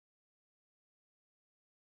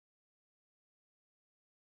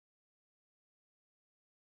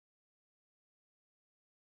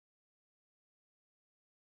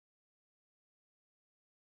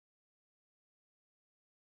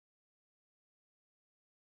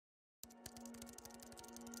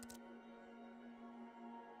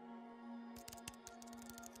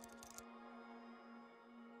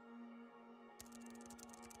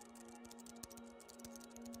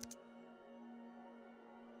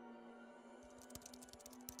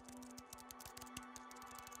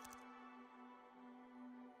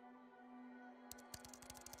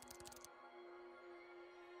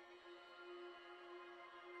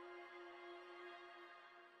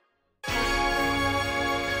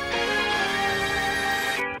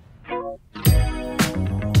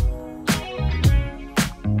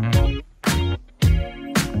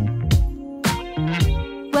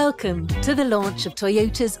Welcome to the launch of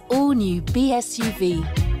Toyota's all-new B-SUV.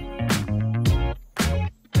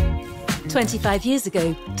 25 years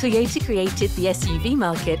ago, Toyota created the SUV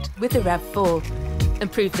market with the RAV4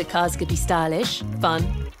 and proved that cars could be stylish, fun,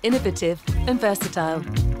 innovative and versatile.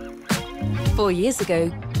 4 years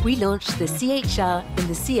ago, we launched the CHR in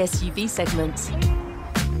the C-SUV segment.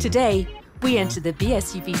 Today, we enter the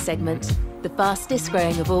B-SUV segment, the fastest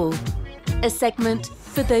growing of all. A segment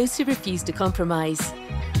for those who refuse to compromise.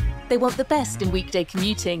 They want the best in weekday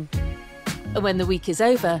commuting. And when the week is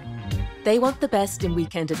over, they want the best in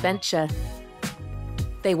weekend adventure.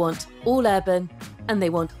 They want all urban and they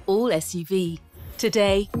want all SUV.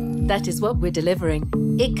 Today, that is what we're delivering.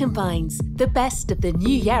 It combines the best of the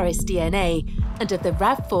new Yaris DNA and of the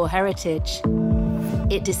RAV4 heritage.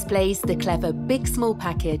 It displays the clever big-small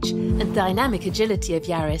package and dynamic agility of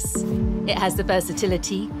Yaris. It has the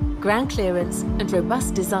versatility, ground clearance and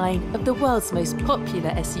robust design of the world's most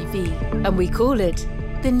popular SUV. And we call it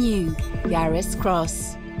the new Yaris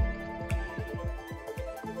Cross.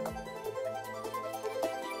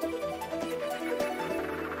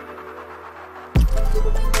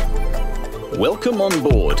 Welcome on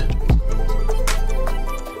board.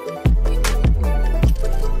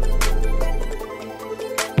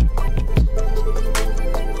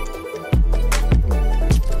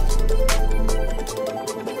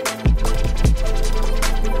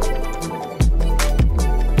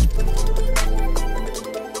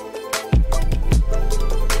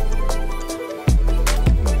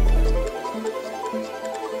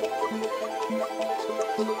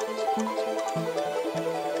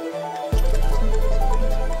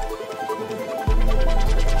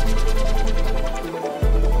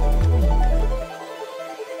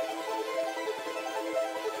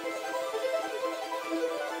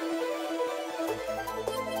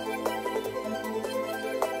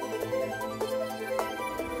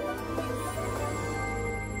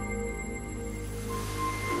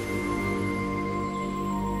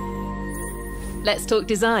 Let's talk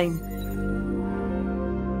design.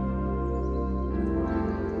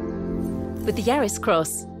 With the Yaris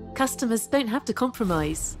Cross, customers don't have to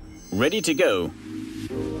compromise. Ready to go.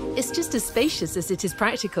 It's just as spacious as it is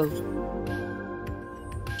practical.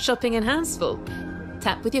 Shopping in hands full.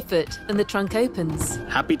 Tap with your foot and the trunk opens.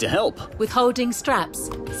 Happy to help. With holding straps,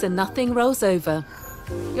 so nothing rolls over.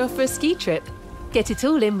 You're off for a ski trip. Get it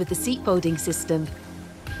all in with the seat folding system.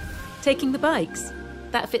 Taking the bikes.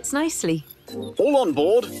 That fits nicely. All on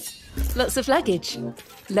board. Lots of luggage.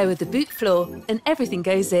 Lower the boot floor and everything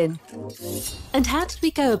goes in. And how did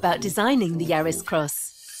we go about designing the Yaris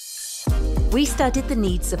Cross? We studied the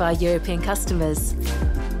needs of our European customers.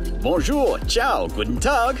 Bonjour, ciao, guten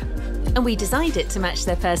Tag. And we designed it to match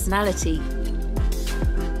their personality.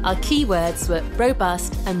 Our keywords were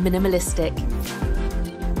robust and minimalistic.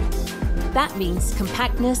 That means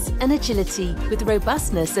compactness and agility with the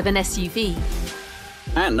robustness of an SUV.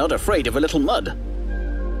 And not afraid of a little mud.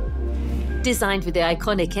 Designed with the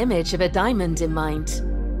iconic image of a diamond in mind.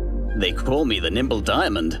 They call me the nimble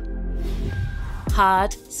diamond.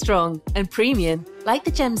 Hard, strong and premium, like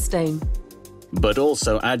the gemstone. But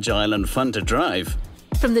also agile and fun to drive.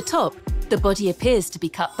 From the top, the body appears to be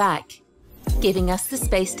cut back, giving us the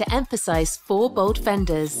space to emphasize 4 bold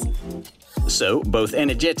fenders. So, both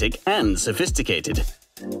energetic and sophisticated.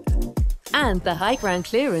 And the high ground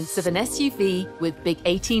clearance of an SUV with big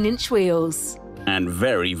 18-inch wheels. And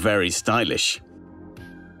very, very stylish.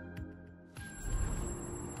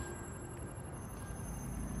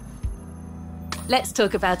 Let's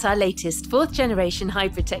talk about our latest 4th generation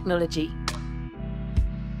hybrid technology.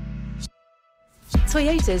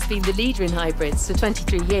 Toyota has been the leader in hybrids for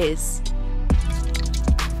 23 years.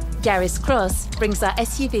 Yaris Cross brings our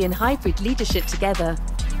SUV and hybrid leadership together.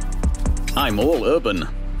 I'm all urban.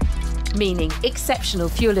 Meaning exceptional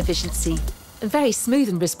fuel efficiency and very smooth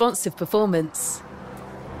and responsive performance.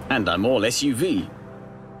 And I'm all SUV.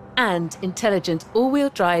 And intelligent all-wheel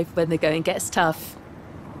drive when the going gets tough.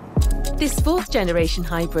 This 4th generation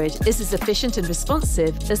hybrid is as efficient and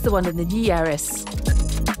responsive as the one in the new Yaris.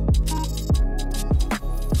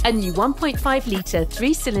 A new 1.5-litre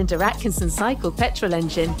 3-cylinder Atkinson cycle petrol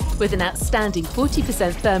engine with an outstanding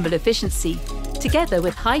 40% thermal efficiency, together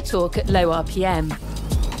with high torque at low RPM.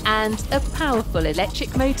 And a powerful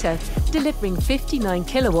electric motor delivering 59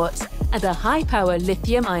 kilowatts and a high-power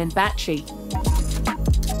lithium-ion battery.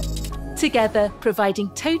 Together providing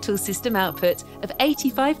total system output of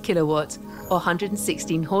 85 kilowatts or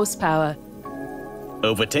 116 horsepower.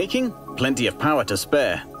 Overtaking? Plenty of power to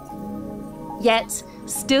spare. Yet,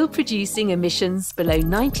 still producing emissions below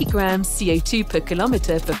 90 grams CO2 per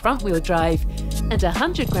kilometre for front-wheel drive and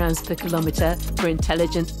 100 grams per kilometre for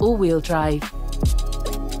intelligent all-wheel drive.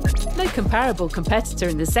 No comparable competitor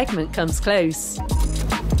in the segment comes close.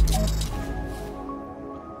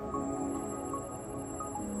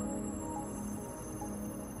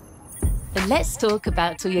 And let's talk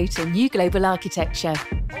about Toyota's new global architecture.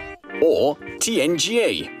 Or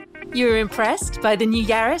TNGA. You were impressed by the new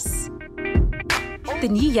Yaris? The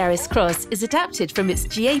new Yaris Cross is adapted from its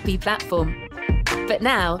GAB platform, but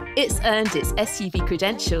now it's earned its SUV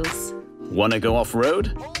credentials. Wanna go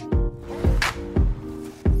off-road?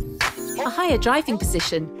 A higher driving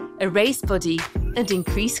position, a raised body, and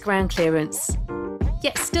increased ground clearance.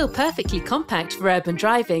 Yet still perfectly compact for urban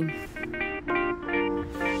driving.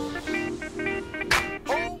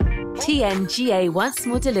 TNGA once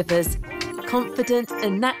more delivers confident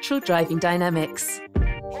and natural driving dynamics.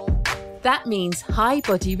 That means high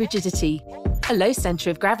body rigidity, a low centre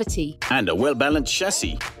of gravity, And a well-balanced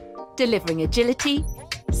chassis. delivering agility,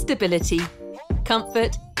 stability,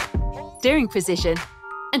 comfort, steering precision,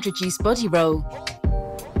 and reduced body roll.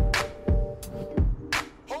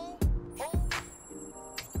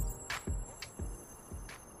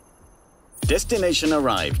 Destination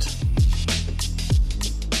arrived.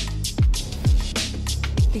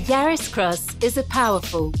 The Yaris Cross is a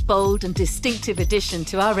powerful, bold and distinctive addition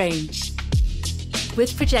to our range.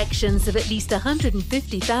 With projections of at least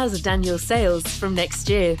 150,000 annual sales from next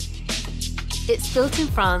year. It's built in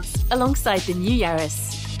France alongside the new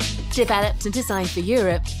Yaris. Developed and designed for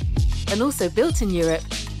Europe, and also built in Europe,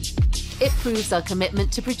 it proves our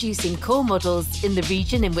commitment to producing core models in the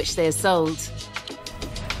region in which they are sold.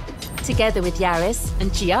 Together with Yaris and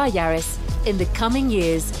GR Yaris, in the coming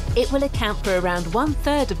years, it will account for around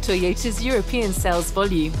 1/3 of Toyota's European sales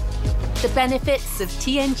volume. The benefits of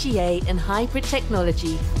TNGA and hybrid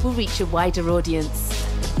technology will reach a wider audience.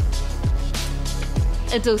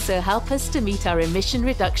 And also help us to meet our emission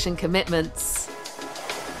reduction commitments.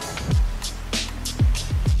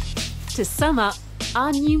 To sum up,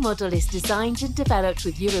 our new model is designed and developed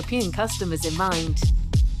with European customers in mind.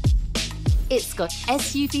 It's got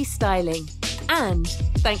SUV styling and,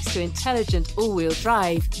 thanks to intelligent all-wheel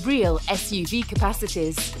drive, real SUV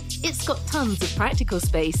capacities, it's got tons of practical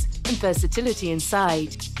space and versatility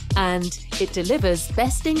inside. And it delivers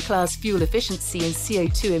best-in-class fuel efficiency and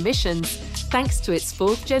CO2 emissions thanks to its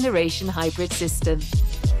 4th-generation hybrid system.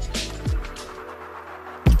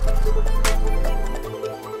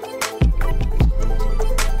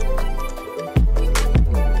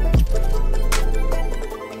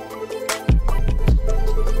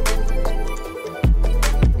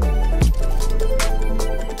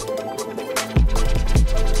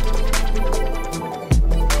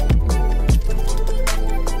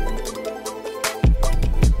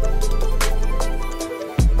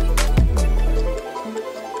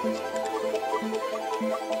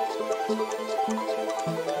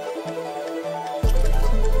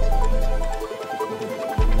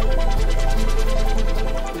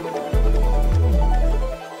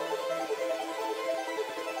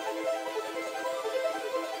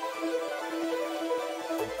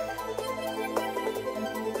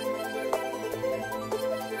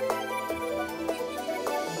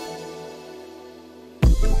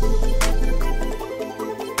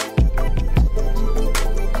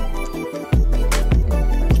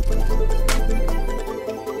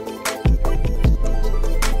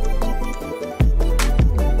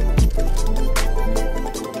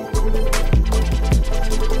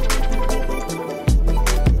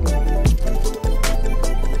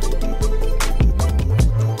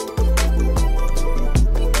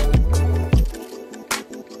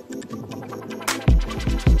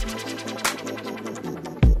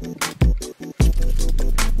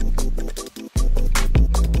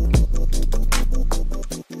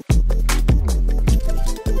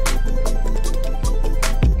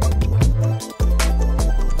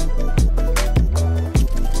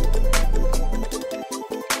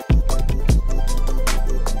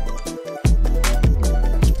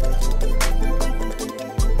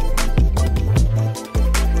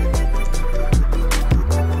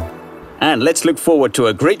 And let's look forward to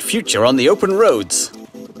a great future on the open roads.